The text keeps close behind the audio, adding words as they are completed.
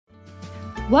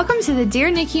Welcome to the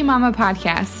Dear NICU Mama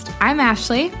podcast. I'm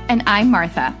Ashley. And I'm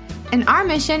Martha. And our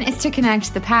mission is to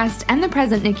connect the past and the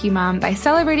present NICU mom by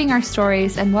celebrating our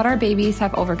stories and what our babies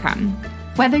have overcome.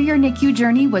 Whether your NICU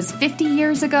journey was 50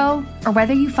 years ago or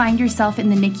whether you find yourself in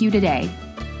the NICU today,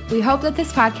 we hope that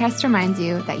this podcast reminds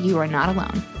you that you are not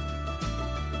alone.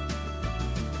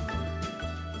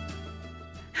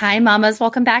 Hi, mamas.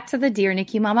 Welcome back to the Dear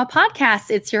NICU Mama podcast.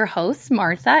 It's your host,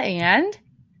 Martha and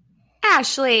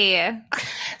Ashley.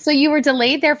 So you were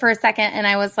delayed there for a second, and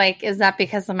I was like, is that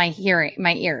because of my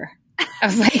ear? I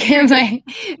was like,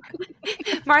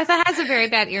 Martha has a very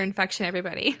bad ear infection,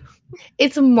 everybody.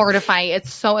 It's mortifying.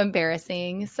 It's so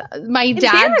embarrassing. So my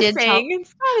dad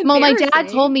my dad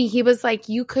told me, he was like,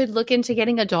 you could look into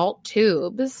getting adult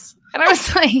tubes. And I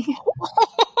was like,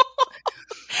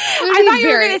 I thought you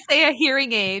were going to say a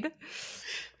hearing aid.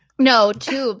 No,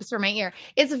 tubes for my ear.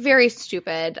 It's very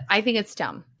stupid. I think it's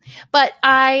dumb. But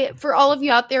for all of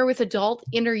you out there with adult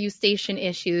inter-eustachian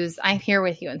issues, I'm here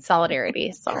with you in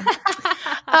solidarity. So,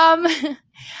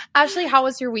 Ashley, how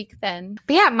was your week then?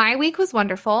 But yeah, my week was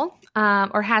wonderful,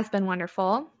 or has been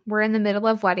wonderful. We're in the middle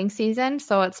of wedding season,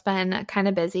 so it's been kind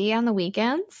of busy on the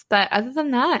weekends. But other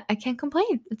than that, I can't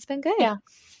complain. It's been good. Yeah.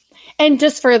 And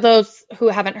just for those who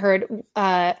haven't heard,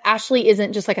 Ashley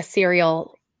isn't just like a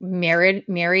serial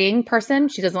marrying person.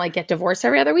 She doesn't like get divorced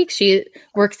every other week. She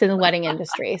works in the wedding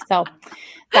industry. So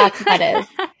that's what that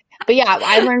is. But yeah,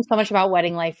 I learned so much about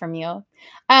wedding life from you.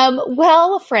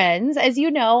 Well, friends, as you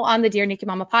know, on the Dear NICU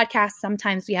Mama podcast,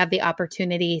 sometimes we have the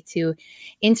opportunity to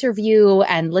interview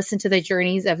and listen to the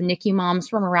journeys of NICU moms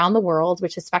from around the world,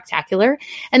 which is spectacular.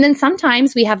 And then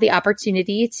sometimes we have the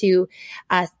opportunity to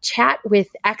chat with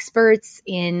experts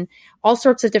in all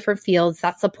sorts of different fields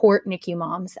that support NICU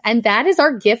moms. And that is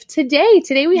our gift today.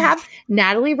 Today we have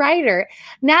Natalie Ryder.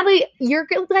 Natalie, you're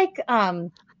like,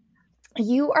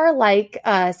 you are like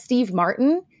Steve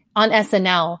Martin on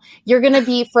SNL. You're going to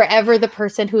be forever the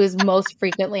person who is most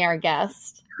frequently our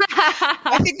guest.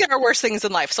 I think there are worse things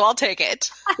in life, so I'll take it.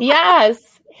 Yes,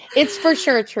 it's for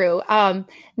sure true.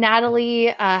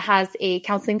 Natalie has a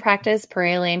counseling practice,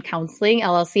 Prairie Land Counseling,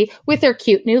 LLC, with their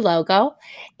cute new logo.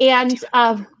 And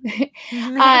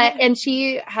and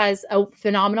she has a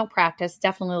phenomenal practice.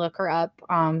 Definitely look her up.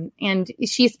 And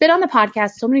she's been on the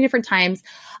podcast so many different times.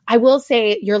 I will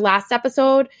say your last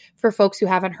episode, for folks who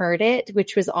haven't heard it,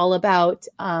 which was all about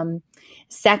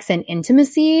sex and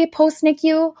intimacy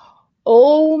post-NICU.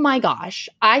 Oh my gosh.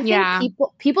 I think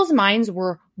people's minds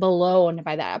were blown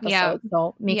by that episode. Yep.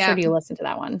 So make sure you listen to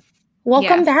that one.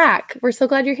 Welcome back. We're so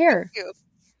glad you're here. Thank you.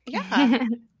 Yeah.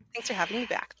 Thanks for having me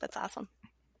back. That's awesome.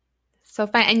 So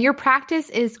fun. And your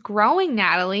practice is growing,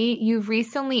 Natalie. You've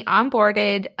recently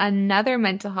onboarded another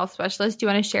mental health specialist. Do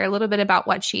you want to share a little bit about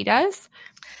what she does?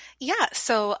 Yeah.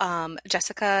 So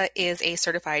Jessica is a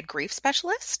certified grief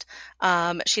specialist.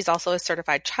 She's also a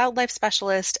certified child life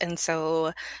specialist. And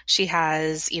so she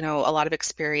has, a lot of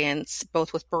experience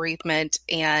both with bereavement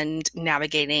and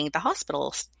navigating the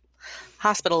hospital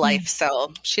life.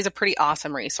 So she's a pretty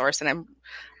awesome resource. And I'm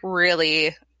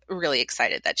really, really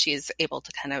excited that she's able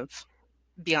to kind of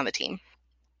be on the team.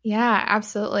 Yeah,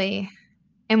 absolutely.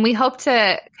 And we hope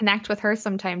to connect with her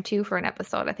sometime too for an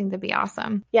episode. I think that'd be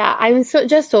awesome. Yeah, I'm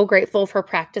just so grateful for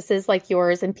practices like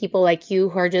yours and people like you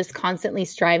who are just constantly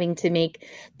striving to make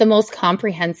the most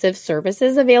comprehensive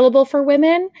services available for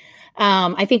women.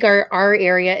 I think our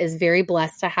area is very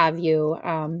blessed to have you.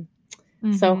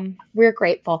 So we're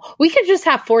grateful. We could just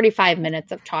have 45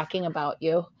 minutes of talking about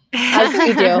you, as we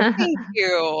do. Thank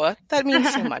you. That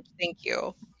means so much. Thank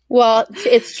you. Well,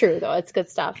 it's true, though. It's good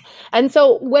stuff. And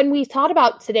so when we thought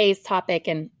about today's topic,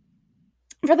 and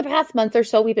for the past month or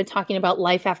so, we've been talking about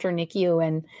life after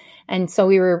NICU. And so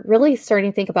we were really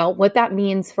starting to think about what that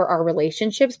means for our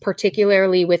relationships,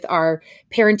 particularly with our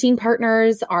parenting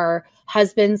partners, our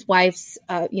husbands, wives,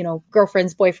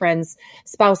 girlfriends, boyfriends,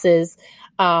 spouses,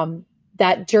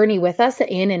 that journey with us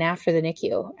in and after the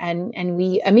NICU. And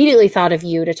we immediately thought of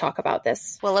you to talk about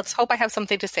this. Well, let's hope I have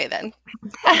something to say then.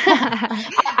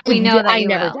 We know that I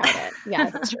never doubt it. Yeah,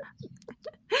 that's true.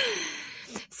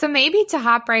 So maybe to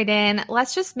hop right in,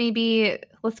 let's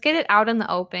get it out in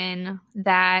the open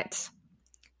that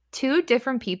two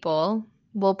different people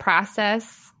will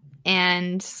process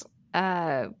and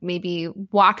maybe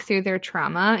walk through their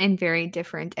trauma in very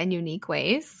different and unique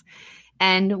ways.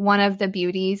 And one of the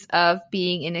beauties of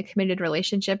being in a committed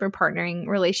relationship or partnering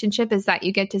relationship is that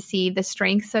you get to see the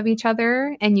strengths of each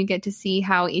other, and you get to see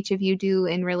how each of you do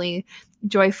in really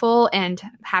joyful and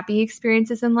happy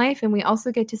experiences in life. And we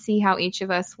also get to see how each of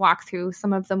us walk through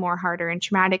some of the more harder and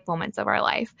traumatic moments of our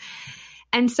life.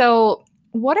 And so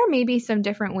what are maybe some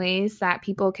different ways that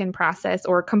people can process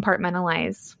or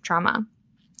compartmentalize trauma?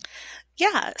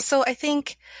 Yeah. So I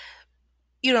think,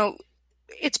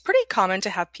 it's pretty common to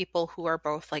have people who are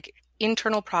both like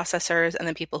internal processors and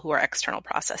then people who are external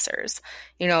processors.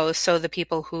 So the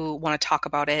people who want to talk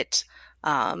about it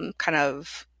kind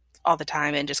of all the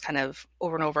time and just kind of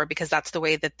over and over because that's the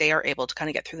way that they are able to kind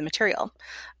of get through the material.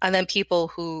 And then people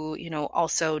who,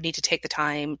 also need to take the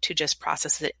time to just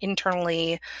process it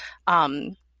internally,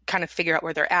 kind of figure out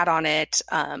where they're at on it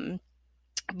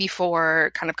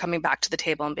before kind of coming back to the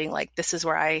table and being like, this is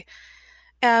where I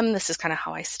am, this is kind of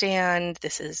how I stand,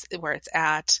 this is where it's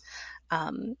at.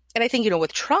 And I think,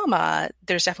 with trauma,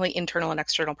 there's definitely internal and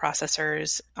external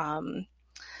processors.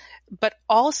 But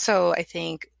also, I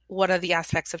think one of the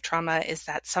aspects of trauma is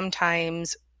that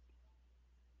sometimes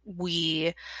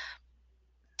we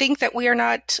think that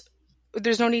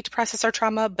there's no need to process our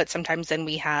trauma, but sometimes then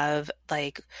we have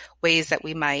like ways that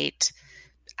we might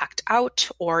act out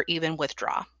or even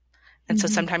withdraw. And so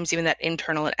sometimes even that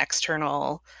internal and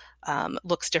external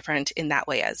looks different in that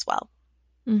way as well.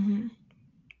 Mm-hmm.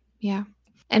 Yeah.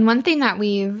 And one thing that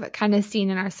we've kind of seen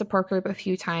in our support group a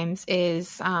few times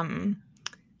is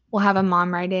we'll have a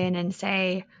mom write in and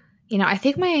say, I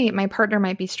think my partner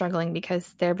might be struggling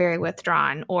because they're very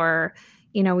withdrawn, or,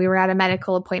 we were at a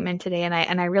medical appointment today and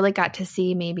I really got to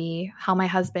see maybe how my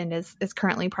husband is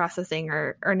currently processing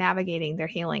or navigating their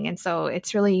healing. And so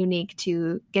it's really unique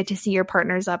to get to see your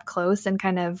partners up close and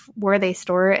kind of where they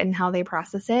store it and how they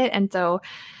process it.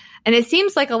 And it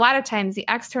seems like a lot of times the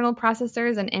external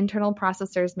processors and internal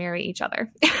processors marry each other.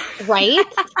 Right?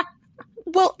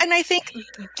 Well, and I think,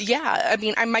 I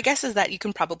mean, my guess is that you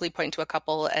can probably point to a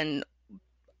couple and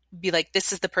be like,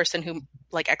 this is the person who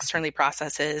like externally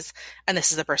processes and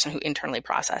this is the person who internally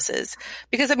processes.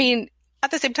 Because I mean, at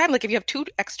the same time, like if you have two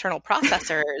external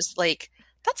processors, like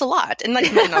that's a lot. And like,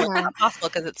 it's not possible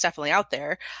because it's definitely out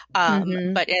there.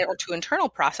 But or two internal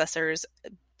processors,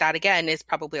 that again is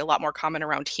probably a lot more common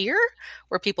around here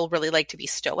where people really like to be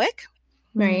stoic.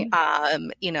 Right.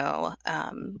 And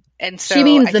so she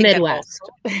means the Midwest.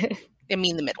 I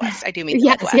mean the Midwest. I do mean the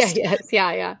Midwest.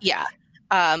 Yeah.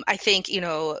 I think,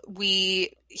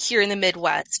 we here in the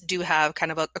Midwest do have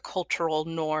kind of a cultural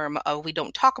norm of we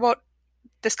don't talk about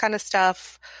this kind of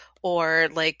stuff, or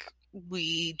like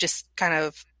we just kind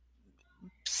of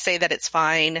say that it's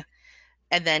fine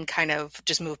and then kind of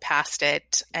just move past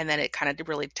it. And then it kind of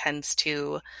really tends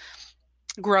to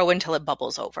grow until it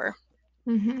bubbles over.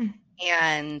 Mm-hmm.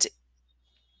 And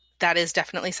that is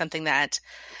definitely something that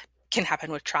can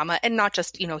happen with trauma, and not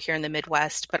just, here in the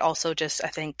Midwest, but also just, I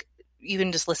think,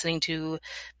 even just listening to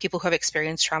people who have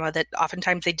experienced trauma, that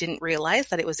oftentimes they didn't realize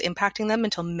that it was impacting them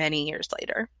until many years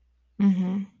later.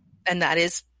 Mm-hmm. And that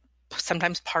is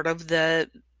sometimes part of the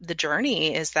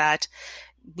journey, is that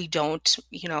we don't,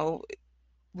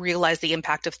 realize the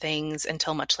impact of things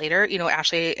until much later.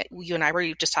 Ashley, you and I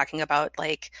were just talking about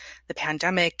like the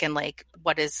pandemic and like,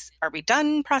 are we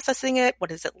done processing it?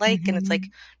 What is it like? And it's like,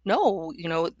 no,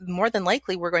 more than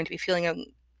likely we're going to be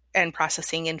feeling and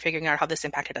processing and figuring out how this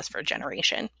impacted us for a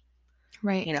generation.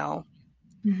 Right.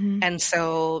 And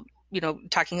so,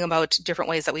 talking about different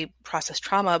ways that we process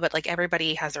trauma, but like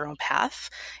everybody has their own path.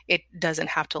 It doesn't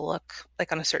have to look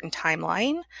like on a certain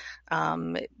timeline.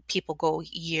 People go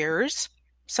years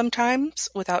sometimes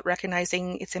without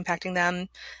recognizing it's impacting them.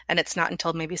 And it's not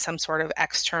until maybe some sort of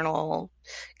external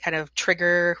kind of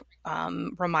trigger,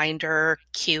 reminder,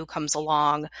 cue comes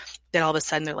along that all of a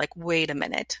sudden they're like, wait a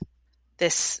minute,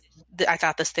 I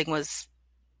thought this thing was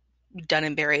done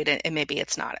and buried, and maybe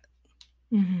it's not.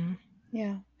 Mm-hmm.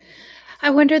 Yeah.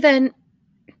 I wonder then,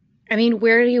 I mean,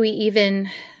 where do we even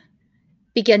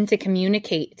begin to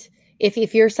communicate?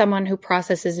 If you're someone who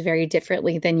processes very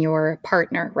differently than your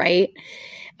partner, right?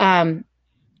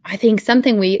 I think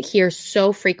something we hear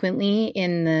so frequently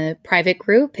in the private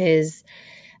group is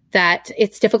that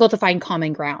it's difficult to find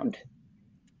common ground,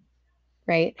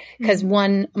 right? Because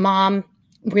one mom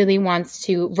really wants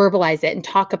to verbalize it and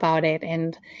talk about it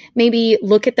and maybe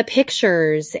look at the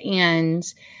pictures and,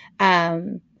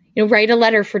 write a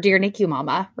letter for Dear NICU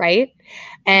Mama, right?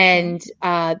 And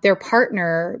their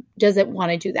partner doesn't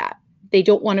want to do that. They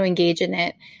don't want to engage in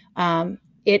it.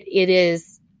 It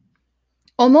is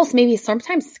almost maybe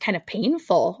sometimes it's kind of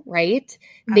painful, right?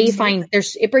 Absolutely. They find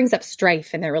it brings up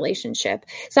strife in their relationship.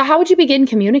 So how would you begin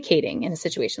communicating in a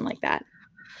situation like that?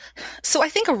 So I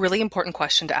think a really important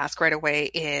question to ask right away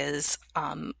is,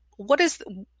 what is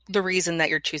the reason that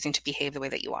you're choosing to behave the way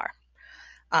that you are?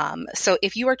 So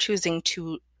if you are choosing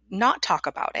to not talk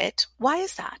about it, why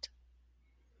is that?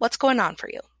 What's going on for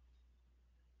you?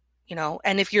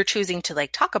 And if you're choosing to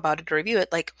like talk about it or review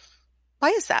it, like, why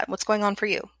is that? What's going on for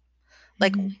you?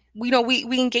 Like,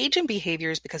 we engage in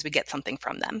behaviors because we get something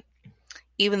from them.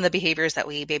 Even the behaviors that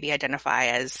we maybe identify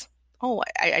as, oh,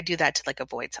 I do that to like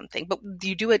avoid something, but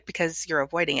you do it because you're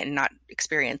avoiding it and not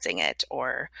experiencing it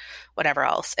or whatever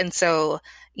else. And so,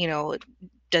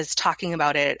 does talking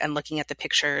about it and looking at the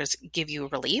pictures give you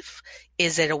relief?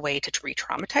 Is it a way to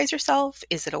re-traumatize yourself?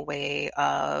 Is it a way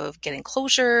of getting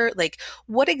closure? Like,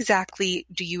 what exactly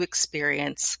do you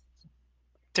experience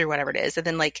through whatever it is? And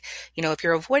then if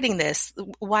you're avoiding this,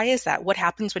 why is that? What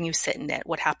happens when you sit in it?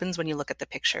 What happens when you look at the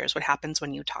pictures? What happens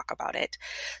when you talk about it?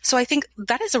 So I think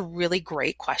that is a really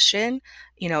great question,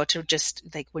 to just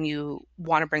like when you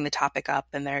want to bring the topic up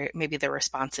and maybe their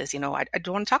response is, I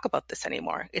don't want to talk about this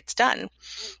anymore. It's done.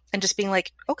 And just being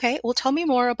like, okay, well, tell me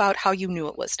more about how you knew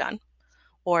it was done.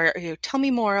 Or tell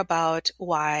me more about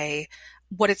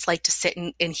what it's like to sit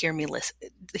and hear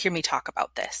me talk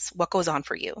about this. What goes on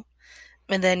for you?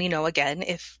 And then, again,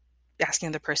 if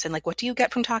asking the person, like, what do you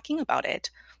get from talking about it?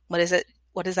 What is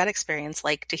that experience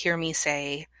like to hear me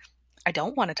say, I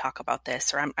don't want to talk about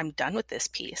this, or I'm done with this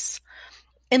piece.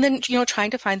 And then,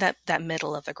 trying to find that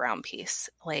middle of the ground piece.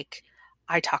 Like,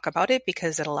 I talk about it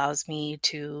because it allows me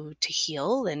to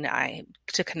heal and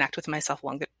to connect with myself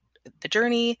along the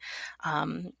journey.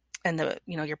 And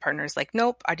your partner's like,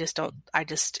 nope,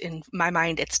 in my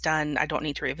mind, it's done. I don't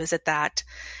need to revisit that.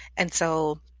 And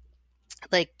so,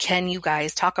 like, can you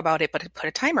guys talk about it, but put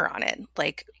a timer on it?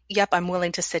 Like, yep, I'm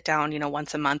willing to sit down,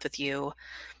 once a month with you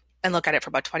and look at it for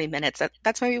about 20 minutes.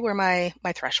 That's maybe where my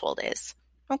threshold is.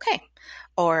 Okay.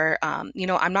 Or, I'm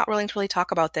not willing to really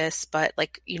talk about this, but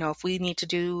if you need to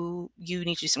do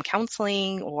some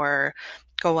counseling or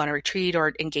go on a retreat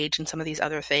or engage in some of these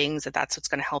other things, that's what's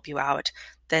going to help you out,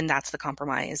 then that's the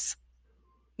compromise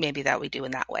maybe that we do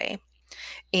in that way.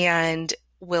 And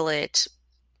will it,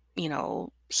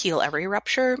 heal every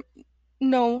rupture?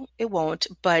 No, it won't,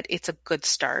 but it's a good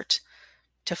start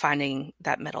to finding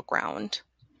that middle ground.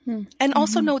 And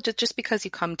also know that just because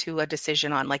you come to a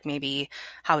decision on like maybe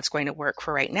how it's going to work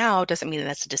for right now doesn't mean that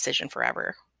that's a decision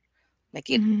forever. Like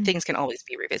things can always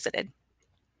be revisited.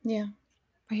 Yeah.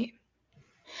 Right.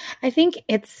 I think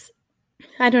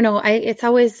I don't know.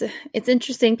 It's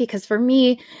interesting because for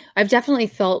me, I've definitely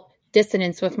felt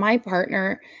dissonance with my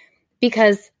partner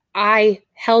because I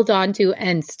held on to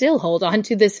and still hold on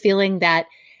to this feeling that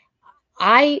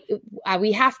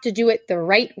we have to do it the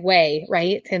right way,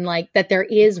 right? And like that there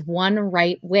is one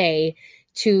right way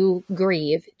to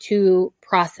grieve, to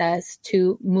process,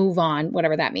 to move on,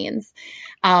 whatever that means.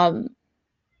 And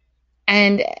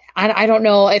I don't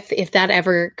know if that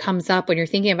ever comes up when you're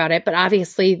thinking about it, but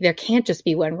obviously there can't just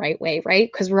be one right way,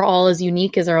 right? Because we're all as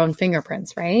unique as our own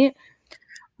fingerprints, right?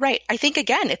 Right. I think,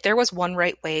 again, if there was one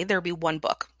right way, there'd be one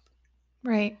book.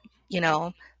 Right.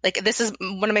 Like this is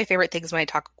one of my favorite things when I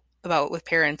talk about with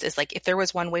parents is like, if there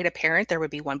was one way to parent, there would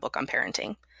be one book on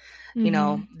parenting.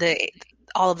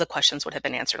 All of the questions would have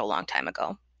been answered a long time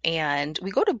ago. And we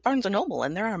go to Barnes & Noble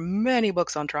and there are many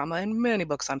books on trauma and many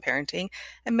books on parenting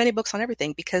and many books on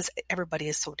everything because everybody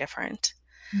is so different.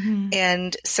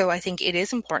 And so I think it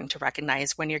is important to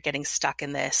recognize when you're getting stuck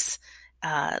in this,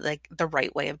 like the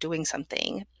right way of doing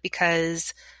something,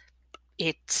 because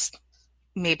it's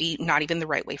maybe not even the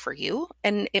right way for you.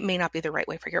 And it may not be the right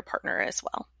way for your partner as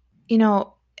well.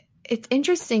 It's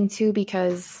interesting too,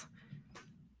 because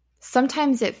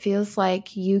sometimes it feels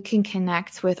like you can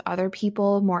connect with other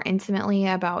people more intimately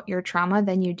about your trauma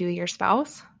than you do your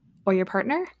spouse or your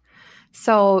partner.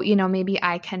 So, maybe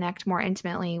I connect more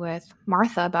intimately with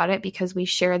Martha about it because we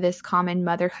share this common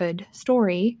motherhood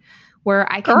story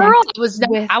where I connect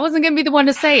I wasn't going to be the one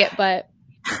to say it, but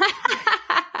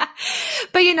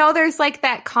but there's like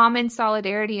that common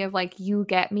solidarity of like, you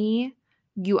get me,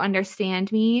 you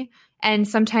understand me. And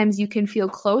sometimes you can feel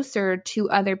closer to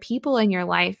other people in your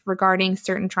life regarding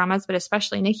certain traumas, but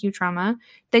especially NICU trauma,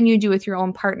 than you do with your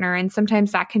own partner. And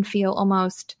sometimes that can feel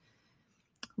almost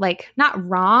like not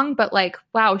wrong, but like,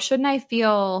 wow, shouldn't I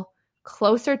feel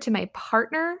closer to my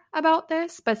partner about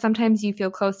this? But sometimes you feel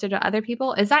closer to other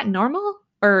people. Is that normal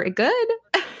or good?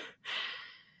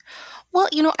 Well,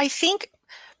 I think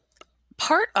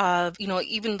part of,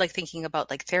 even like thinking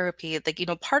about like therapy,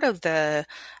 like, part of the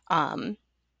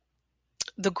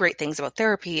great things about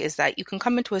therapy is that you can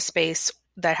come into a space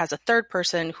that has a third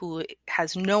person who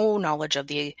has no knowledge of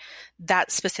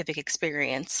that specific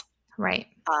experience. Right.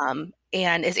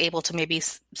 And is able to maybe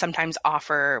sometimes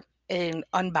offer an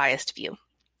unbiased view.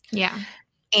 Yeah.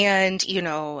 And,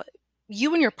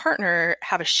 you and your partner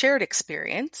have a shared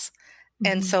experience.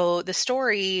 And so the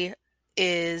story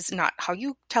is not how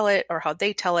you tell it or how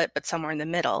they tell it, but somewhere in the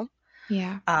middle.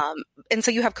 Yeah. And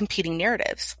so you have competing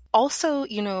narratives. also,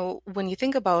 when you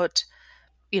think about,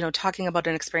 talking about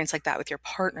an experience like that with your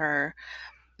partner,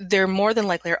 there more than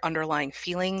likely are underlying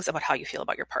feelings about how you feel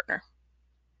about your partner.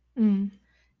 Mm.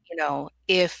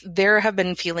 If there have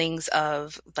been feelings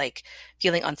of like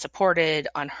feeling unsupported,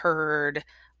 unheard,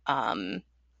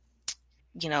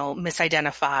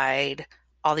 misidentified,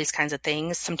 all these kinds of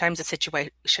things, sometimes a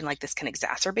situation like this can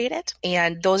exacerbate it.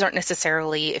 And those aren't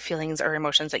necessarily feelings or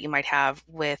emotions that you might have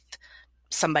with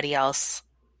somebody else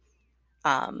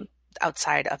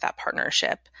outside of that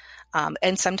partnership.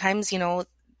 And sometimes,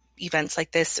 events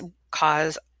like this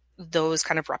cause those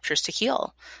kind of ruptures to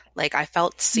heal. Like I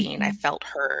felt seen, I felt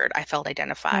heard, I felt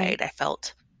identified, I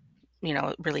felt,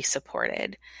 really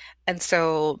supported. And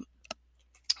so,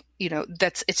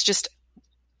 it's just,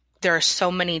 there are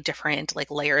so many different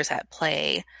like layers at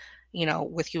play,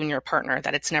 with you and your partner,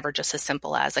 that it's never just as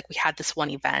simple as like, we had this one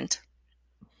event,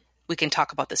 we can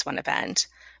talk about this one event,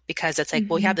 because it's like,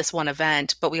 well, we have this one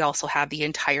event, but we also have the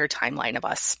entire timeline of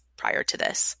us prior to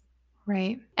this.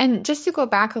 Right. And just to go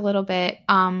back a little bit,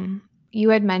 you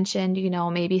had mentioned,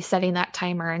 maybe setting that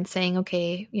timer and saying,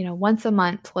 okay, once a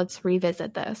month, let's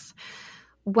revisit this.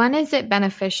 When is it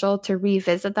beneficial to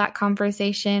revisit that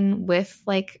conversation with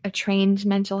like a trained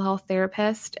mental health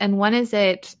therapist? And when is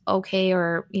it okay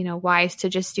or, wise to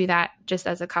just do that just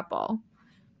as a couple?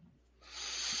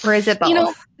 Or is it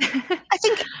both? I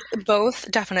think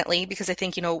both, definitely, because I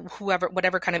think,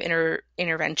 whatever kind of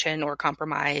intervention or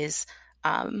compromise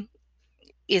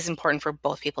is important for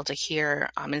both people to hear.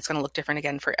 And it's going to look different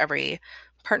again for every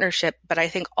partnership. But I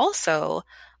think also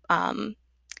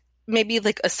maybe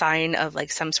like a sign of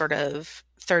like some sort of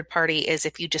third party is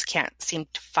if you just can't seem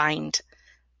to find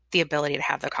the ability to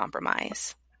have the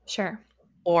compromise. Sure.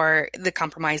 Or the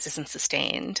compromise isn't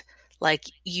sustained. Like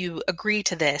you agree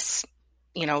to this,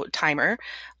 timer,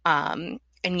 and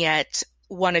yet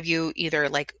one of you either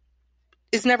like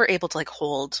is never able to like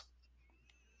hold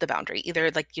the boundary.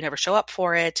 Either like you never show up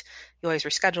for it, you always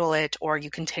reschedule it, or you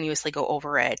continuously go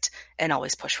over it and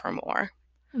always push for more.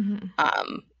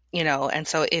 And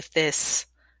so if this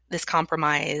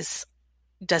compromise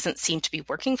doesn't seem to be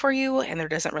working for you, and there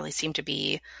doesn't really seem to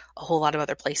be a whole lot of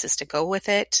other places to go with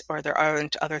it, or there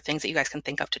aren't other things that you guys can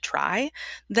think of to try,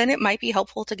 then it might be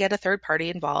helpful to get a third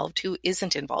party involved who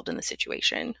isn't involved in the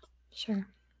situation. Sure.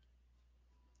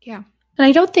 Yeah. And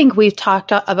I don't think we've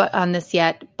talked about on this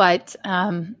yet, but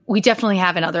we definitely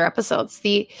have in other episodes.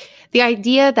 The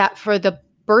idea that for the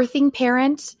birthing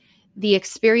parent, the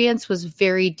experience was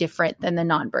very different than the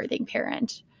non-birthing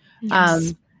parent.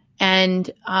 Yes. And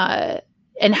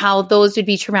how those would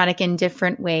be traumatic in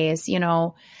different ways,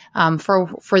 for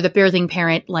the birthing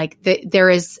parent, like there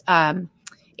is a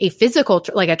physical,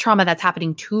 like a trauma that's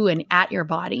happening to and at your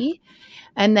body.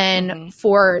 And then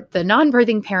for the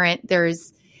non-birthing parent,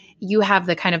 you have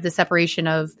the kind of the separation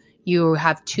of you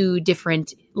have two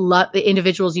different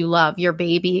individuals you love, your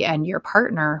baby and your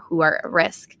partner who are at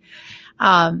risk.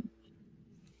 And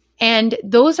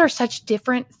those are such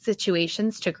different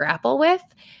situations to grapple with.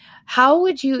 How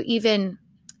would you even,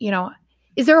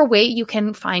 is there a way you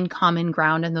can find common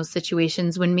ground in those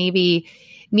situations when maybe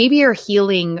you're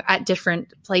healing at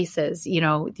different places,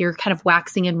 you're kind of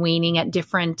waxing and waning at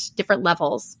different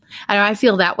levels. I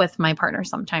feel that with my partner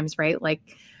sometimes, right? Like,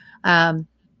 I'm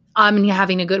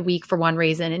having a good week for one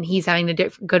reason and he's having a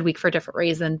good week for a different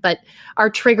reason, but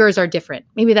our triggers are different.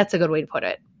 Maybe that's a good way to put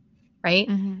it. Right.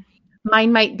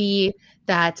 Mine might be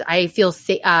that I feel,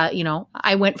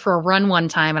 I went for a run one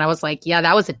time and I was like, yeah,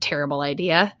 that was a terrible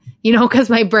idea, because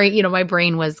my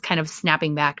brain was kind of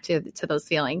snapping back to those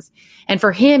feelings. And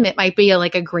for him, it might be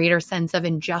a greater sense of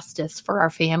injustice for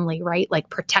our family, right? Like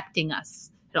protecting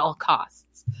us at all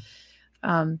costs.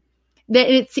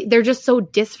 They're just so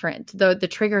different. The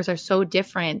triggers are so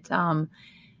different.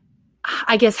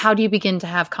 I guess, how do you begin to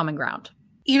have common ground?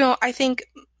 I think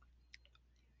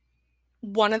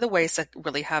one of the ways that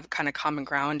really have kind of common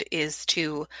ground is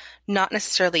to not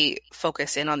necessarily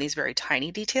focus in on these very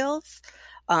tiny details,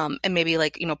 and maybe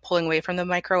pulling away from the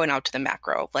micro and out to the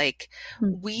macro. Like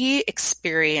we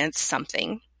experienced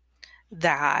something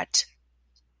that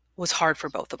was hard for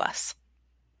both of us.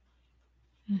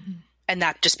 And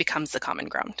that just becomes the common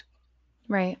ground.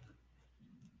 Right.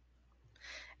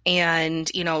 And,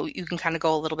 you can kind of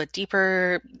go a little bit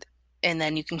deeper and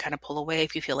then you can kind of pull away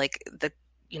if you feel like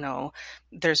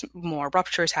there's more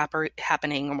ruptures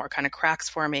happening or more kind of cracks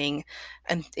forming,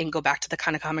 and go back to the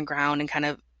kind of common ground and kind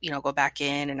of, go back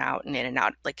in and out and in and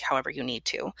out, like however you need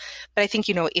to. But I think,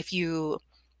 if you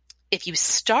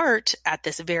start at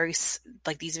this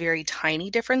these very tiny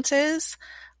differences,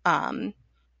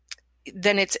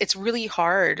 then it's really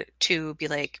hard to be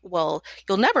like, well,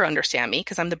 you'll never understand me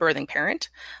because I'm the birthing parent.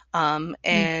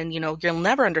 And, you'll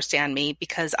never understand me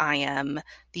because I am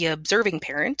the observing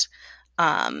parent.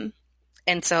 And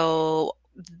so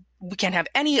we can't have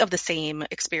any of the same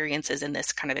experiences in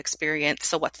this kind of experience.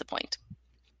 So what's the point?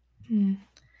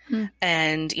 Mm-hmm.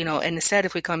 And, instead,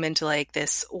 if we come into like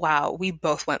this, wow, we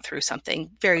both went through something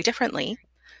very differently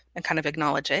and kind of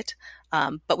acknowledge it.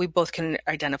 But we both can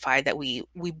identify that we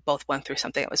both went through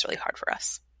something that was really hard for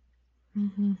us.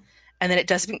 Mm-hmm. And then it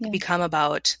doesn't become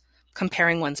about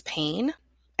comparing one's pain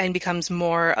and becomes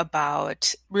more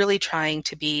about really trying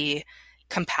to be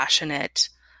compassionate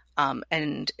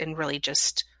and really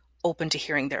just open to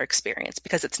hearing their experience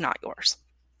because it's not yours.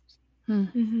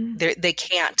 Mm-hmm. They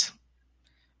can't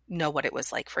know what it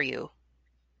was like for you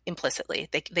implicitly.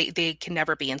 They can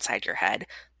never be inside your head.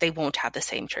 They won't have the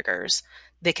same triggers.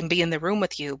 They can be in the room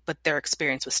with you, but their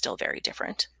experience was still very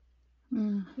different.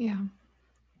 Yeah.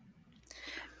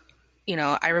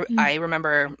 I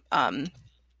remember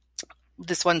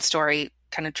this one story,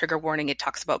 kind of trigger warning, it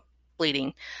talks about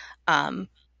bleeding,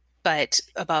 but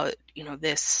about,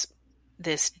 this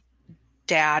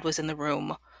dad was in the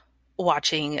room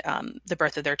watching the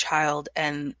birth of their child,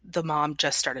 and the mom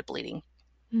just started bleeding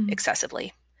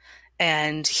excessively.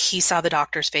 And he saw the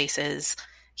doctor's faces.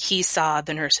 He saw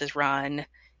the nurses run.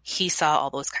 He saw all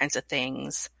those kinds of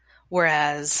things.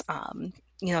 Whereas,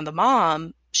 the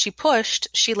mom, she pushed,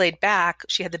 she laid back,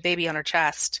 she had the baby on her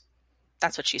chest.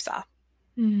 That's what she saw.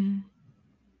 Mm-hmm.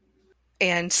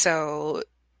 And so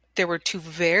there were two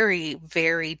very,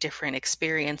 very different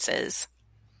experiences,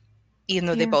 even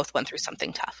though they both went through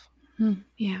something tough.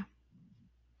 Yeah.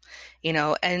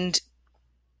 And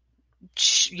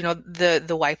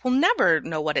the wife will never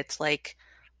know what it's like,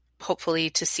 hopefully,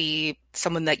 to see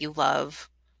someone that you love,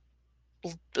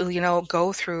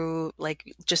 go through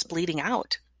like just bleeding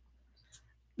out,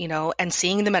 and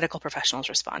seeing the medical professionals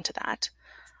respond to that.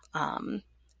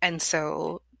 And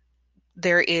so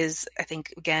there is, I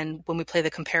think, again, when we play the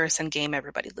comparison game,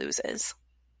 everybody loses.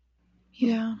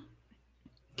 Yeah.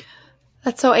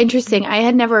 That's so interesting.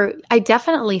 I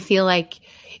definitely feel like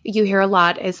you hear a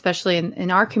lot, especially in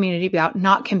our community, about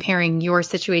not comparing your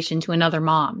situation to another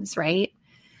mom's, right?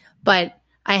 But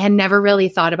I had never really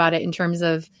thought about it in terms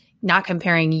of not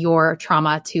comparing your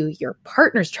trauma to your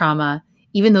partner's trauma,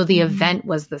 even though the event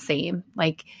was the same.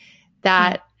 Like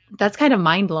that's kind of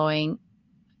mind blowing.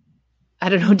 I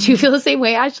don't know. Do you feel the same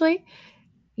way, Ashley?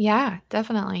 Yeah,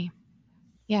 definitely.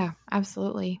 Yeah,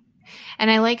 absolutely. And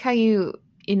I like how you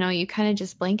kind of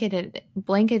just blanketed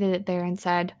it there and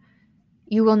said,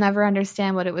 you will never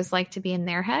understand what it was like to be in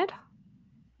their head,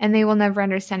 and they will never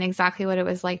understand exactly what it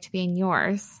was like to be in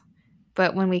yours.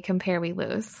 But when we compare, we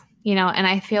lose, and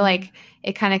I feel like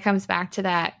it kind of comes back to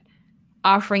that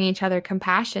offering each other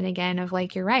compassion again of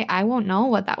like, you're right. I won't know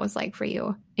what that was like for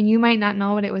you, and you might not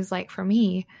know what it was like for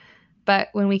me. But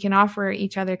when we can offer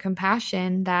each other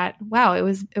compassion that, wow, it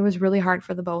was really hard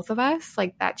for the both of us,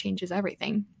 like that changes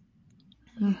everything.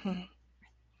 Mm-hmm.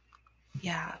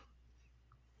 Yeah.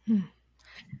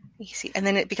 You see, and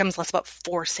then it becomes less about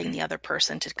forcing the other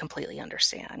person to completely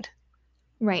understand.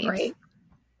 Right.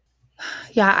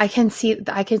 Yeah, I can see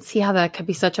how that could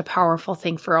be such a powerful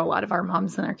thing for a lot of our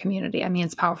moms in our community. I mean,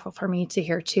 it's powerful for me to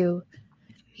hear too.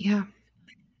 Yeah.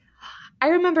 I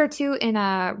remember too in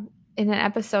an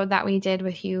episode that we did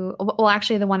with you, well,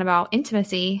 actually the one about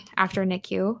intimacy after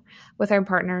NICU with our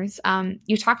partners,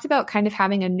 you talked about kind of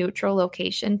having a neutral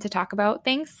location to talk about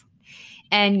things.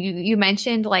 And you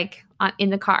mentioned like in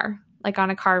the car, like on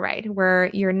a car ride where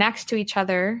you're next to each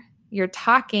other, you're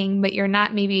talking, but you're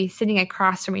not maybe sitting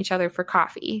across from each other for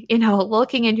coffee,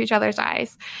 looking into each other's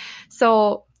eyes.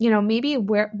 So, maybe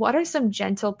what are some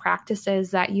gentle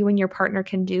practices that you and your partner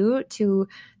can do to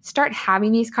start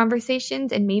having these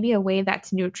conversations in maybe a way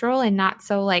that's neutral and not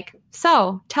so like,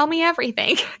 so tell me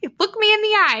everything, look me in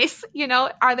the eyes,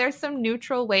 are there some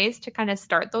neutral ways to kind of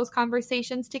start those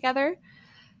conversations together?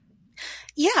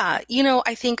 Yeah.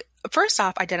 I think first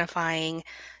off, identifying,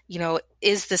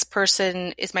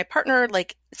 is my partner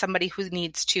like somebody who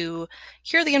needs to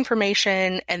hear the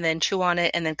information and then chew on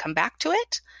it and then come back to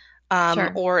it?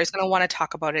 Sure. Or is going to want to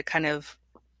talk about it kind of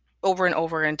over and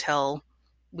over until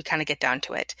we kind of get down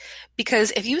to it.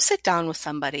 Because if you sit down with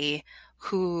somebody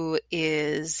who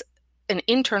is an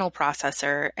internal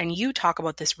processor and you talk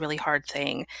about this really hard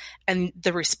thing and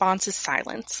the response is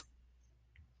silence,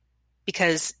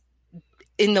 because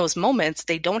in those moments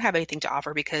they don't have anything to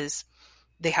offer because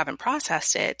they haven't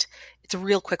processed it, it's a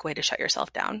real quick way to shut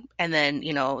yourself down. And then,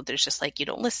 there's just like, you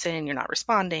don't listen, you're not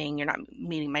responding, you're not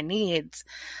meeting my needs.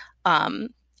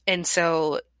 And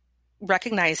so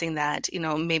recognizing that,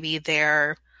 maybe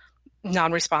their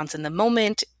non-response in the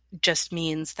moment just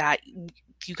means that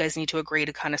you guys need to agree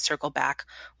to kind of circle back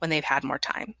when they've had more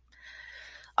time.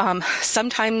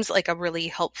 Sometimes like a really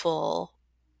helpful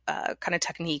kind of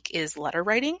technique is letter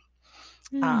writing.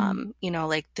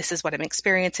 Like, this is what I'm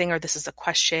experiencing, or this is a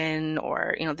question,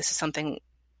 or, this is something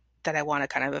that I want to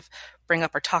kind of bring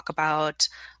up or talk about,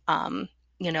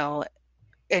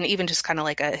 and even just kind of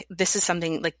like this is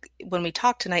something like when we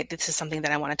talk tonight, this is something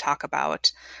that I want to talk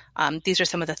about. These are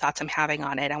some of the thoughts I'm having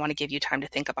on it. I want to give you time to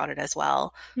think about it as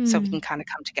well. So we can kind of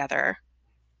come together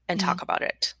and talk about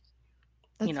it,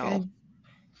 That's good.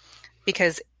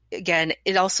 Because again,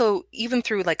 it also, even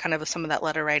through like kind of some of that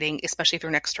letter writing, especially through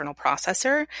an external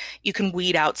processor, you can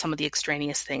weed out some of the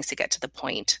extraneous things to get to the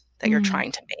point that you're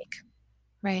trying to make.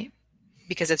 Right.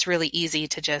 Because it's really easy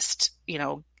to just,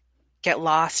 get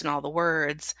lost in all the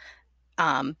words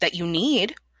that you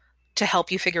need to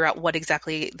help you figure out what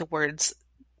exactly the words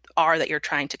are that you're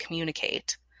trying to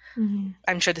communicate.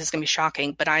 I'm sure this is going to be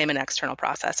shocking, but I am an external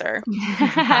processor.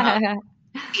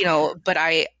 But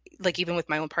I, like, even with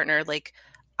my own partner, like,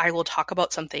 I will talk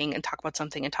about something and talk about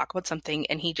something and talk about something,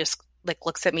 and he just like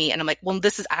looks at me and I'm like, well,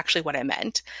 this is actually what I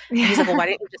meant. And he's like, well, why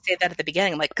didn't you just say that at the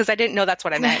beginning? I'm like, because I didn't know that's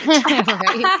what I meant.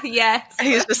 Yes. And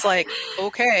he's just like,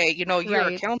 okay, you're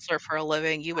a counselor for a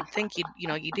living. You would think you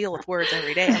deal with words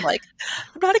every day. I'm like,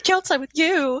 I'm not a counselor with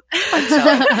you. And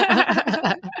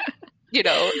so,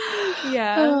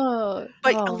 yeah.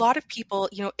 But a lot of people,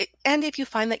 and if you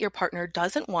find that your partner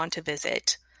doesn't want to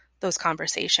visit those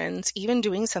conversations, even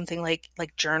doing something like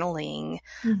journaling,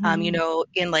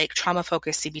 in like trauma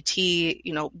focused CBT,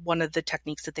 one of the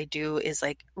techniques that they do is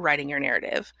like writing your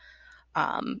narrative,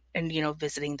 and,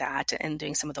 visiting that and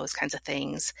doing some of those kinds of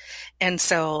things. And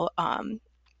so,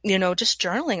 just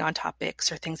journaling on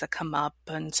topics or things that come up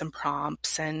and some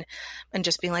prompts and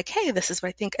just being like, hey, this is what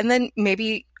I think. And then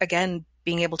maybe again,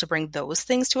 being able to bring those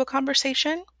things to a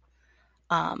conversation.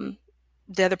 The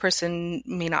other person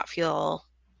may not feel,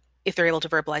 if they're able to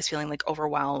verbalize, feeling like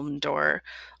overwhelmed or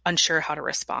unsure how to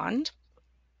respond.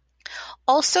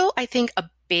 Also, I think a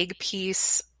big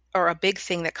piece or a big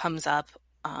thing that comes up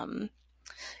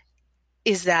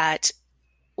is that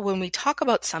when we talk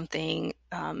about something,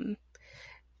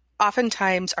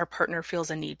 oftentimes our partner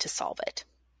feels a need to solve it.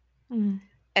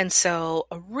 And so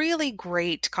a really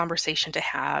great conversation to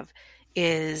have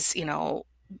is,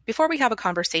 before we have a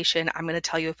conversation, I'm going to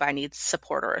tell you if I need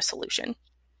support or a solution.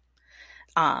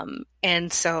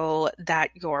 And so that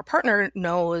your partner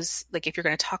knows, like, if you're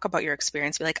going to talk about your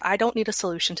experience, be like, I don't need a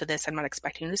solution to this. I'm not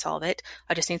expecting you to solve it.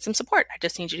 I just need some support. I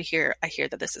just need you to hear, I hear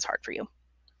that this is hard for you.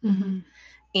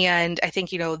 And I think,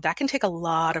 that can take a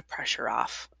lot of pressure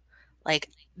off. Like,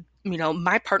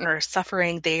 my partner is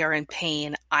suffering. They are in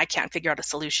pain. I can't figure out a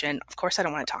solution. Of course, I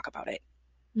don't want to talk about it.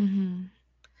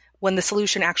 When the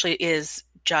solution actually is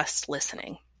just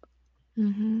listening,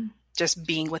 just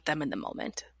being with them in the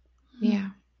moment. Yeah.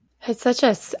 I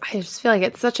just feel like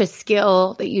it's such a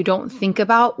skill that you don't think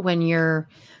about when you're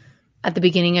at the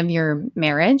beginning of your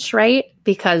marriage, right?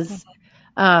 Because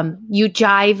you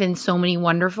jive in so many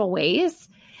wonderful ways.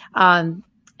 And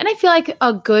I feel like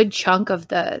a good chunk of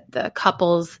the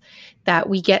couples that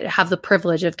we have the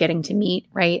privilege of getting to meet,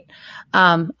 right,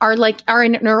 are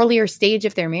in an earlier stage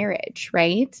of their marriage,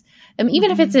 right?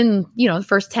 Even if it's in, the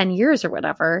first 10 years or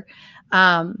whatever.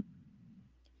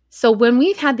 So when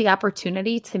we've had the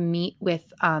opportunity to meet with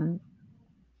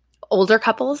older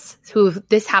couples who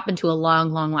this happened to a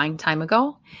long, long, long time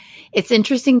ago, it's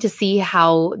interesting to see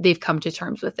how they've come to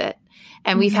terms with it.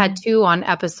 And we've had 2 on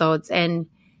episodes, and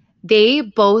they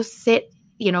both sit,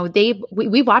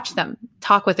 we watch them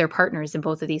talk with their partners in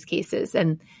both of these cases.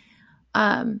 And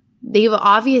they've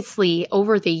obviously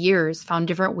over the years found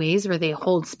different ways where they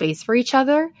hold space for each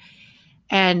other.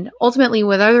 And ultimately,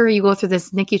 whether you go through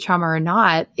this NICU trauma or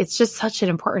not, it's just such an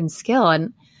important skill.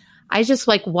 And I just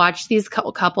watch these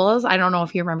couples. I don't know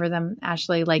if you remember them,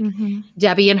 Ashley,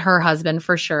 Debbie and her husband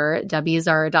for sure. Debbie is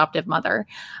our adoptive mother,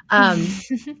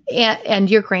 and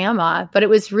your grandma. But it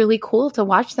was really cool to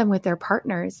watch them with their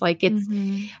partners. I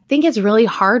think it's really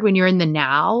hard when you're in the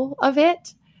now of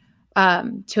it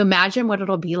to imagine what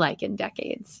it'll be like in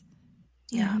decades.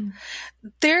 Yeah.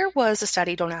 There was a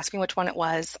study, don't ask me which one it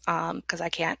was, because I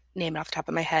can't name it off the top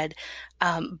of my head,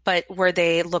 but where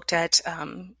they looked at,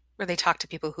 where they talked to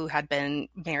people who had been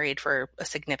married for a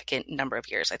significant number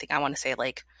of years. I want to say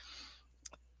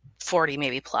 40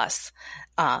 maybe plus.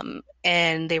 And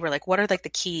they were like, what are the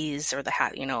keys or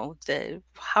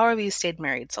how have you stayed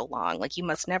married so long? You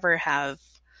must never have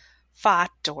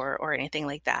fought or anything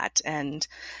like that. And,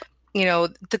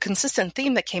 the consistent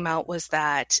theme that came out was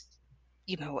that,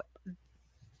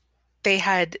 they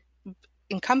had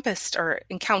encountered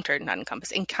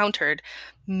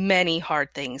many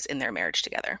hard things in their marriage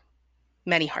together,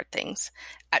 many hard things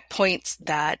at points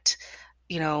that,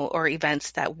 or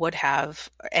events that would have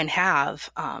and have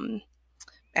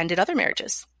ended other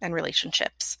marriages and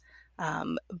relationships.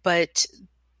 But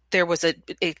there was a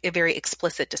very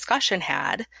explicit discussion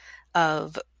had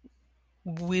of,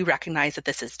 we recognize that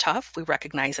this is tough. We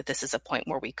recognize that this is a point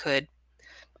where we could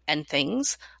end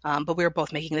things, but we were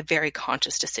both making a very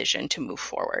conscious decision to move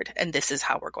forward, and this is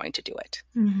how we're going to do it.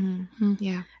 Mm-hmm.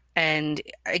 Yeah. And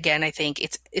again, I think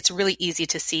it's really easy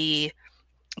to see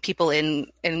people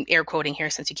in air quoting here,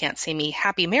 since you can't see me,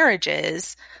 happy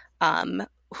marriages,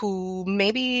 who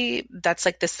maybe that's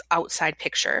like this outside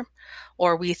picture,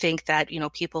 or we think that,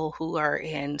 people who are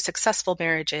in successful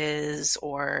marriages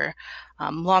or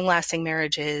long-lasting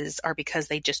marriages are because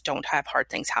they just don't have hard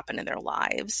things happen in their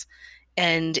lives.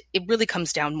 And it really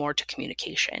comes down more to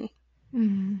communication.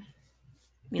 Mm-hmm.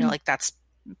 Like that's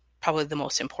probably the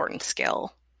most important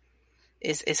skill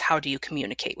is how do you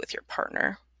communicate with your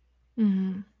partner?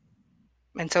 Mm-hmm.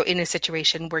 And so in a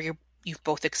situation where you've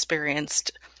both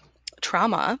experienced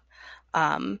trauma,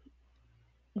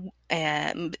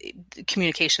 and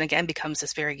communication again becomes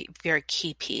this very, very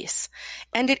key piece.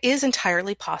 And it is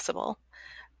entirely possible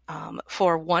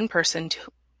for one person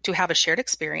to have a shared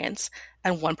experience,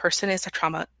 and one person is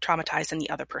traumatized and the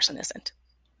other person isn't.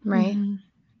 Right.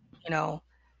 Mm-hmm.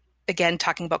 Again,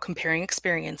 talking about comparing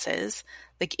experiences,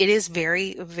 like it is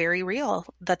very, very real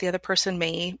that the other person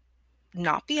may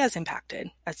not be as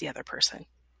impacted as the other person.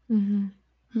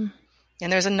 Mm-hmm.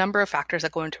 And there's a number of factors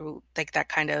that go into like that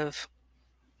kind of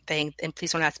thing. And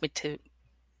please don't ask me to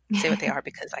say what they are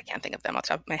because I can't think of them off the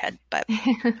top of my head, but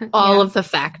all of the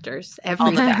factors, all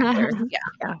the factors.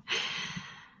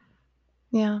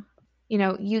 Yeah.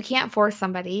 You can't force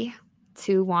somebody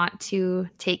to want to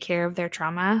take care of their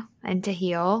trauma and to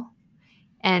heal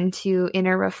and to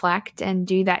inner reflect and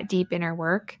do that deep inner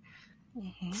work.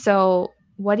 Mm-hmm. So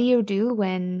what do you do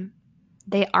when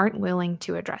they aren't willing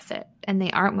to address it and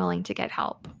they aren't willing to get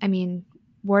help? I mean,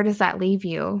 where does that leave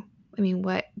you? I mean,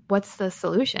 what's the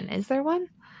solution? Is there one?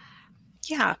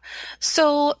 Yeah.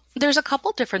 So there's a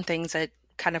couple different things that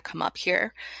kind of come up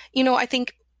here. I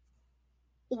think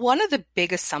one of the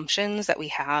big assumptions that we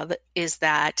have is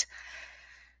that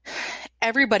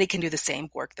everybody can do the same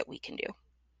work that we can do.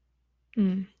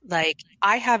 Like,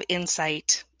 I have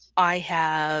insight. I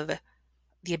have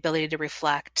the ability to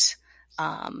reflect.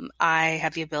 I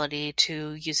have the ability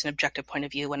to use an objective point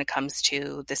of view when it comes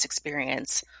to this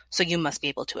experience. So you must be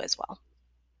able to as well.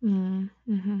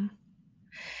 Mm-hmm.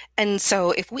 And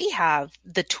so if we have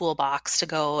the toolbox to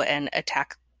go and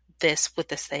attack this with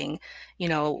this thing,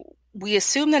 we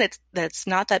assume that it's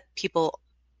not that people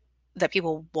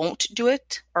won't do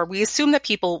it, or we assume that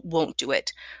people won't do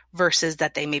it versus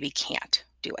that they maybe can't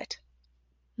do it.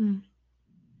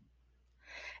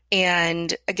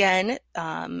 And again,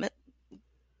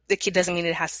 it doesn't mean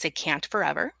it has to say can't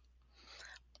forever,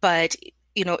 but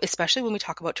especially when we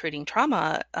talk about treating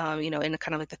trauma, in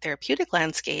kind of like the therapeutic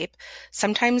landscape,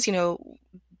 sometimes, the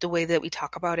way that we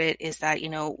talk about it is that,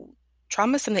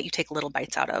 trauma is something that you take little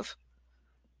bites out of.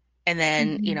 And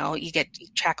then, you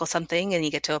tackle something and you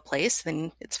get to a place,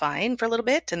 then it's fine for a little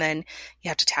bit. And then you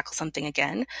have to tackle something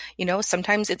again.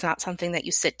 Sometimes it's not something that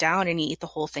you sit down and you eat the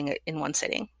whole thing in one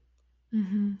sitting.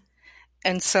 Mm-hmm.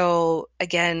 And so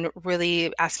again,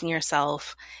 really asking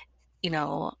yourself,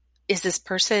 is this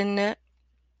person,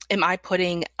 am I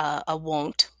putting a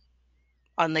won't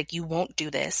on, like, you won't do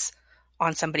this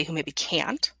on somebody who maybe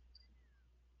can't?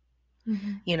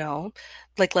 Mm-hmm.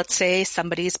 Like, let's say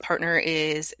somebody's partner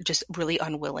is just really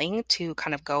unwilling to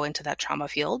kind of go into that trauma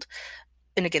field.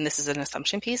 And again, this is an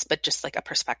assumption piece, but just like a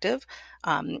perspective.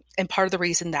 And part of the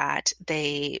reason that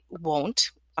they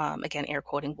won't, again, air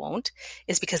quoting won't,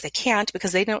 is because they can't,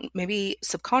 because they don't, maybe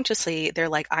subconsciously, they're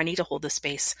like, I need to hold this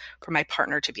space for my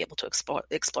partner to be able to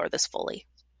explore this fully.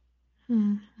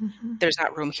 Mm-hmm. There's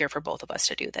not room here for both of us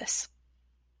to do this.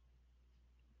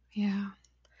 Yeah.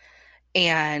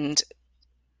 And,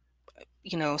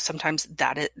 sometimes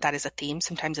that is a theme.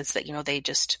 Sometimes it's that, they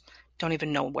just don't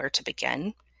even know where to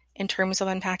begin in terms of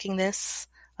unpacking this.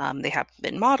 They haven't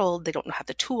been modeled. They don't have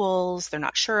the tools. They're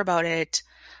not sure about it.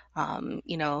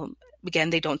 Again,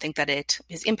 they don't think that it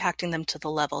is impacting them to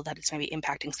the level that it's maybe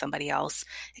impacting somebody else.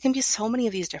 It can be so many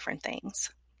of these different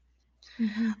things.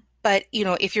 Mm-hmm. But,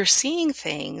 if you're seeing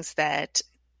things that,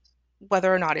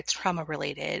 whether or not it's trauma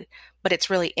related, but it's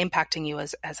really impacting you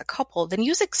as a couple, then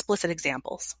use explicit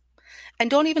examples and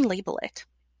don't even label it.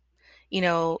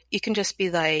 You can just be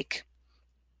like,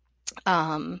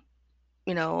 I'm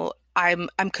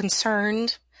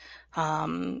concerned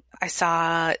I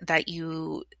saw that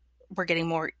you were getting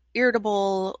more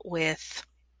irritable with,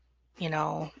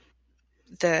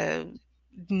 the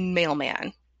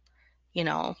mailman,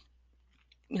 are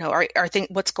things,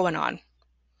 what's going on?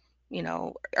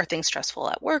 Are things stressful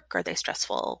at work? Are they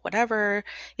stressful, whatever,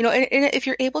 and if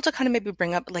you're able to kind of maybe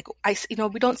bring up like,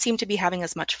 we don't seem to be having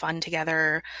as much fun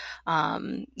together.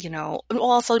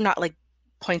 Also not like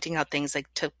pointing out things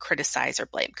like to criticize or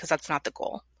blame, because that's not the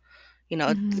goal.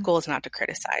 The goal is not to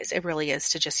criticize. It really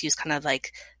is to just use kind of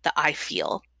like the I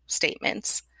feel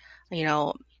statements.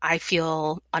 I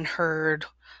feel unheard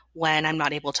when I'm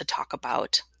not able to talk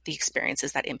about the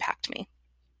experiences that impact me.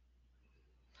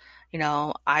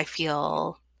 I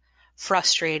feel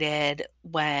frustrated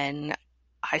when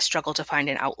I struggle to find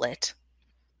an outlet,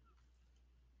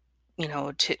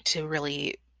 to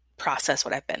really process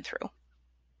what I've been through.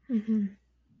 Mm-hmm.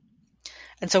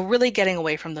 And so really getting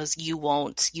away from those you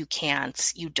won't, you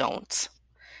can't, you don't,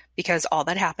 because all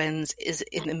that happens is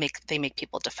they make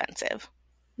people defensive.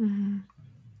 Mm-hmm.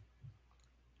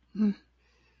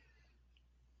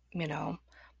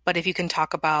 But if you can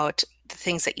talk about the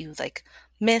things that you like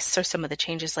miss, or some of the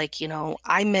changes, like,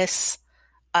 I miss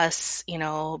us,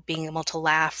 being able to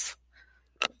laugh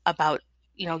about,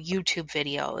 YouTube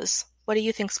videos. What do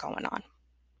you think's going on?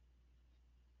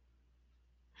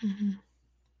 Mm-hmm.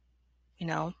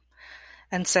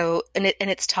 And so, and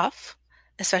it's tough,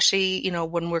 especially,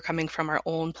 when we're coming from our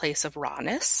own place of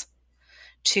rawness,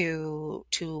 to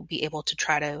be able to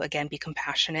try to, again, be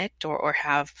compassionate or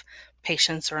have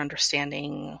patience or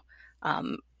understanding,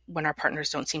 when our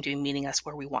partners don't seem to be meeting us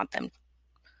where we want them,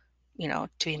 to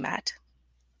be met.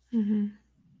 Mm-hmm.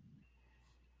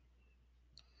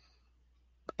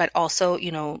 But also,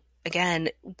 again,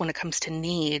 when it comes to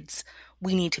needs,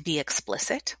 we need to be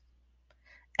explicit,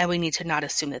 and we need to not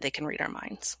assume that they can read our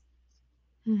minds.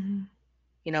 Mm-hmm.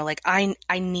 Like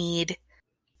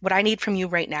what I need from you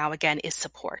right now, again, is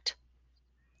support.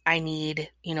 I need,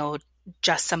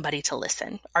 just somebody to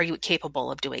listen. Are you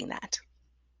capable of doing that?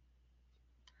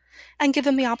 And give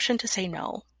them the option to say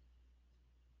no.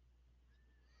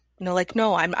 Like,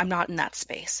 no, I'm not in that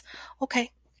space.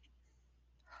 Okay.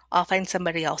 I'll find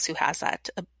somebody else who has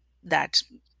that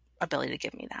ability to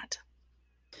give me that.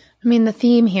 I mean, the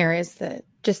theme here is that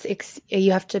just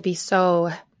you have to be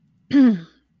so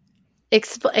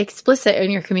explicit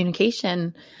in your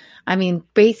communication. I mean,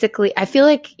 basically, I feel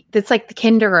like it's like the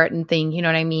kindergarten thing. You know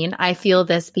what I mean? I feel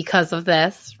this because of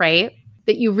this, right?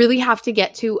 That you really have to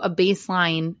get to a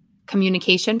baseline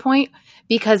communication point,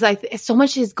 because so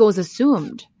much goes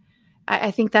assumed.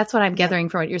 I think that's what I'm gathering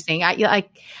from what you're saying.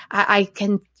 I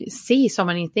can see so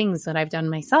many things that I've done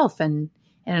myself and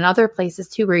in other places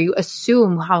too, where you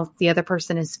assume how the other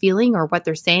person is feeling or what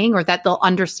they're saying, or that they'll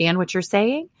understand what you're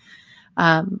saying,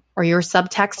 or your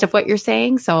subtext of what you're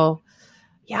saying. So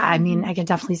yeah, I mean, I can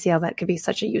definitely see how that could be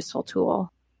such a useful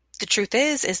tool. The truth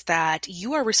is that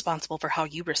you are responsible for how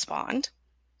you respond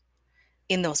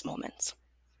in those moments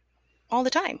all the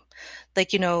time.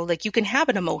 Like, you can have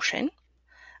an emotion,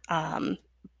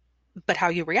 but how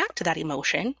you react to that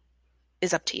emotion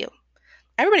is up to you.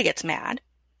 Everybody gets mad.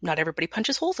 Not everybody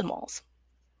punches holes in walls.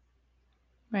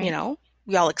 Right.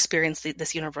 We all experience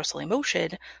this universal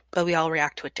emotion, but we all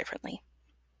react to it differently.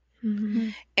 Mm-hmm.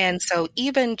 And so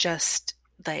even just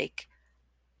like,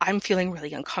 I'm feeling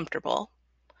really uncomfortable.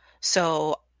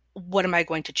 So what am I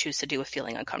going to choose to do with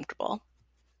feeling uncomfortable?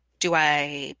 Do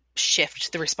I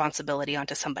shift the responsibility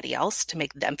onto somebody else to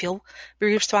make them be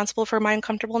responsible for my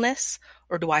uncomfortableness?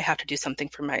 Or do I have to do something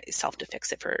for myself to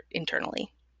fix it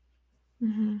internally?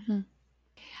 Mm-hmm.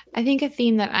 I think a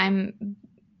theme that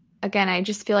I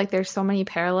just feel like there's so many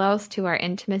parallels to our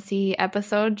intimacy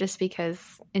episode, just because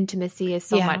intimacy is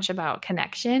so much about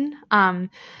connection.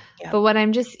 But what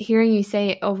I'm just hearing you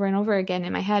say over and over again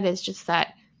in my head is just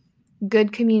that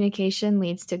good communication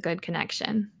leads to good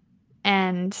connection.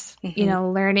 And,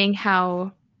 learning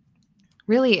how,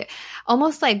 really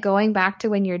almost like going back to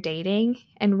when you're dating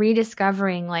and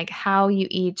rediscovering like how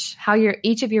each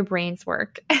of your brains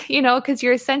work, because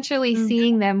you're essentially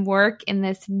seeing them work in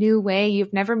this new way.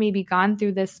 You've never maybe gone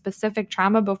through this specific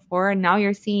trauma before. And now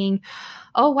you're seeing,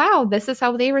 oh, wow, this is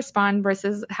how they respond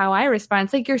versus how I respond.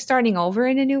 It's like you're starting over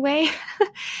in a new way.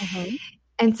 Mm-hmm.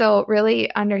 And so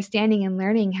really understanding and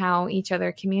learning how each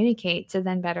other communicate to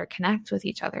then better connect with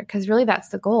each other. Because really that's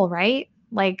the goal, right?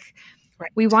 Like,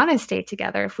 right. We want to stay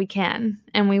together if we can.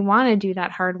 And we want to do that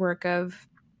hard work of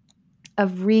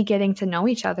re-getting to know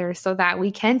each other so that we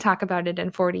can talk about it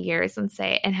in 40 years and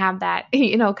have that,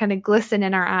 kind of glisten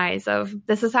in our eyes of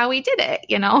this is how we did it,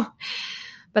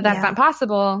 But that's not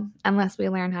possible unless we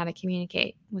learn how to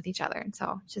communicate with each other. And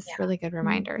so just really good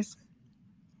reminders.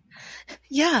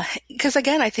 Yeah. Because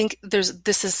again, I think there's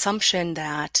this assumption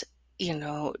that,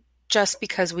 just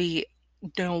because we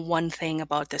know one thing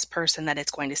about this person, that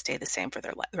it's going to stay the same for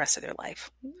the rest of their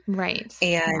life. Right.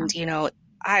 And,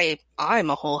 I'm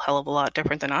a whole hell of a lot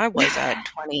different than I was at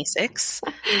 26.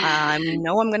 I'm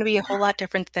going to be a whole lot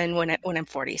different than when I'm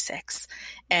 46.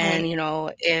 And,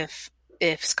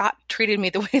 if Scott treated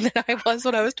me the way that I was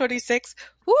when I was 26,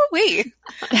 woo-wee,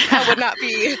 that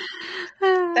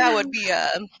would be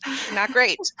not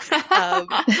great.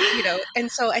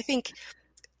 And so I think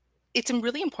it's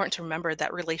really important to remember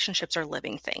that relationships are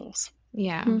living things.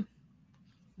 Yeah.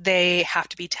 They have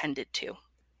to be tended to.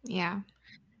 Yeah.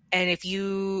 And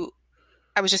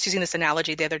I was just using this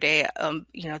analogy the other day,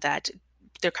 that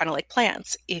they're kind of like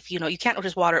plants. If, you can't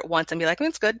just water it once and be like,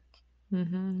 it's good.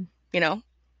 Mm-hmm.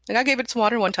 And I gave it some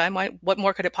water one time. What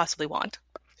more could it possibly want?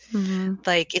 Mm-hmm.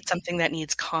 Like, it's something that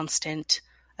needs constant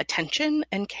attention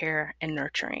and care and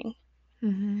nurturing.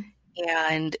 Mm-hmm.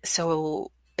 And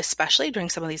so, especially during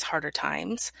some of these harder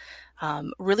times,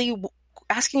 really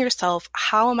asking yourself,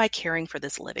 how am I caring for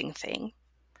this living thing?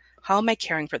 How am I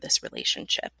caring for this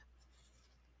relationship?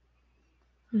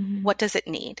 Mm-hmm. What does it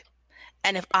need?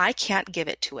 And if I can't give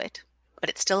it to it, but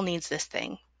it still needs this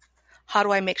thing, how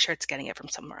do I make sure it's getting it from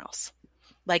somewhere else?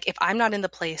 Like, if I'm not in the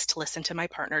place to listen to my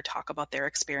partner talk about their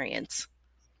experience,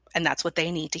 and that's what they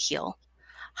need to heal,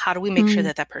 how do we make sure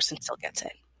that that person still gets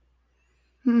it?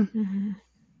 Mm-hmm.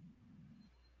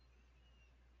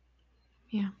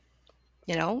 Yeah.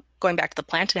 Going back to the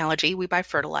plant analogy, we buy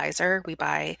fertilizer, we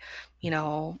buy,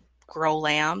 grow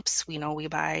lamps, we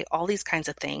buy all these kinds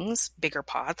of things, bigger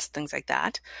pots, things like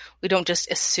that. We don't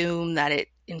just assume that it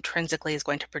intrinsically is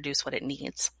going to produce what it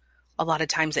needs. A lot of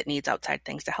times it needs outside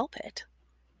things to help it.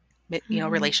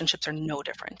 Relationships are no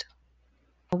different.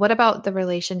 What about the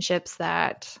relationships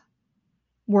that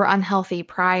were unhealthy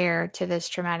prior to this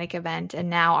traumatic event and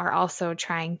now are also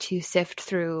trying to sift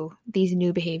through these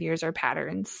new behaviors or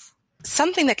patterns?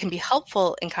 Something that can be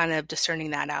helpful in kind of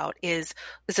discerning that out is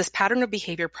this pattern of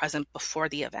behavior present before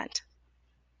the event?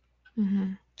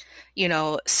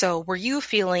 Mm-hmm. So were you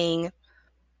feeling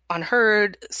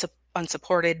unheard,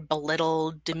 unsupported,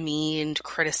 belittled, demeaned,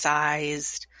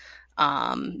 criticized,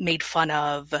 made fun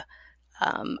of,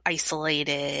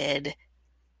 isolated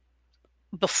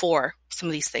before some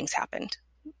of these things happened?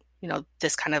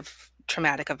 This kind of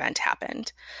traumatic event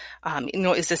happened.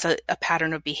 Is this a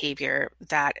pattern of behavior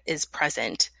that is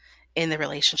present in the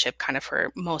relationship kind of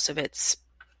for most of its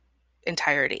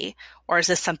entirety? Or is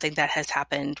this something that has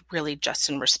happened really just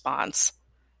in response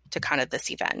to kind of this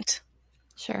event?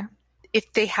 Sure.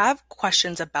 If they have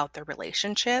questions about their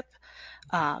relationship,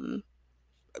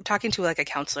 talking to like a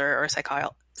counselor or a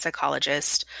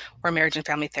psychologist or a marriage and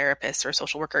family therapist or a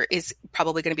social worker is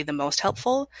probably going to be the most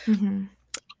helpful. Mm-hmm.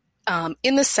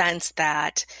 In the sense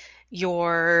that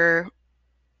your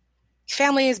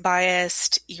family is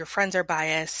biased, your friends are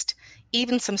biased,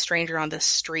 even some stranger on the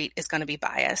street is going to be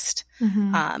biased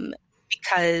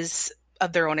because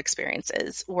of their own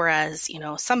experiences. Whereas,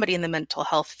 somebody in the mental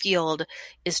health field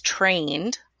is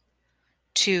trained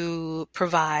to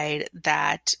provide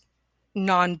that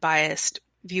non-biased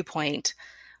viewpoint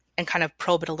and kind of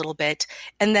probe it a little bit.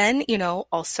 And then,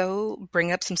 also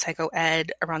bring up some psychoed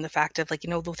around the fact of like,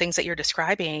 the things that you're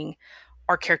describing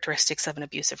are characteristics of an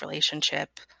abusive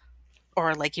relationship,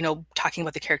 or like, talking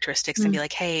about the characteristics and be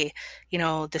like, hey,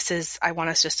 I want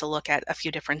us just to look at a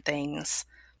few different things,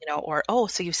 or, oh,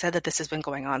 so you said that this has been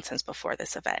going on since before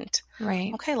this event.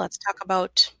 Right. Okay, let's talk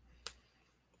about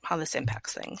how this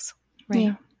impacts things. Right.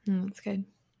 Yeah. That's good.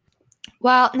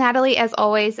 Well, Natalie, as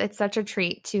always, it's such a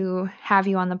treat to have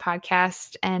you on the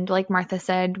podcast. And like Martha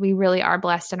said, we really are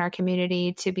blessed in our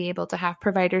community to be able to have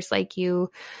providers like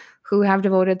you who have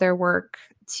devoted their work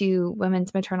to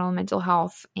women's maternal and mental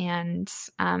health. And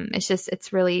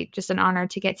it's really just an honor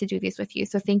to get to do these with you.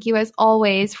 So thank you as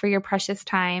always for your precious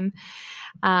time.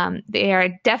 They are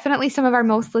definitely some of our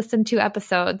most listened to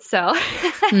episodes. So,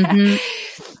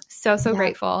 so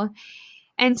grateful.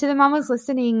 And to the mamas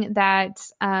listening that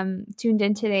tuned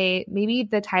in today, maybe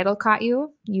the title caught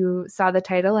you. You saw the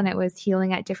title and it was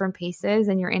Healing at Different Paces,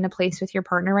 and you're in a place with your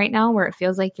partner right now where it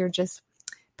feels like you're just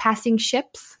passing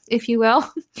ships, if you will.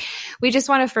 We just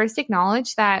want to first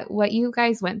acknowledge that what you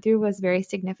guys went through was very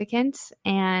significant,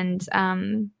 and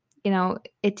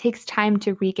it takes time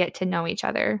to re-get to know each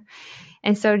other.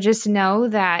 And so just know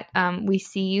that we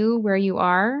see you where you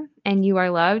are, and you are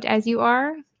loved as you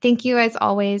are. Thank you, as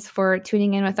always, for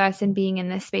tuning in with us and being in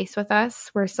this space with us.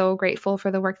 We're so grateful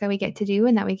for the work that we get to do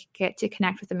and that we get to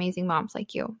connect with amazing moms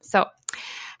like you. So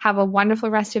Have a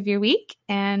wonderful rest of your week,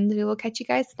 and we will catch you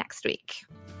guys next week.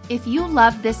 If you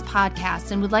love this podcast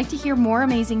and would like to hear more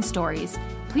amazing stories,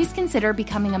 please consider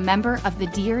becoming a member of the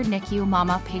Dear NICU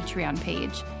Mama Patreon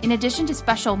page. In addition to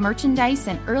special merchandise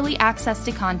and early access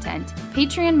to content,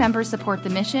 Patreon members support the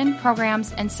mission,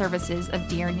 programs, and services of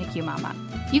Dear NICU Mama.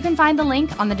 You can find the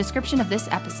link on the description of this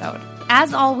episode.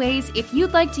 As always, if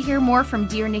you'd like to hear more from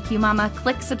Dear NICU Mama,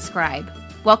 click subscribe.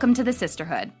 Welcome to the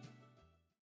sisterhood.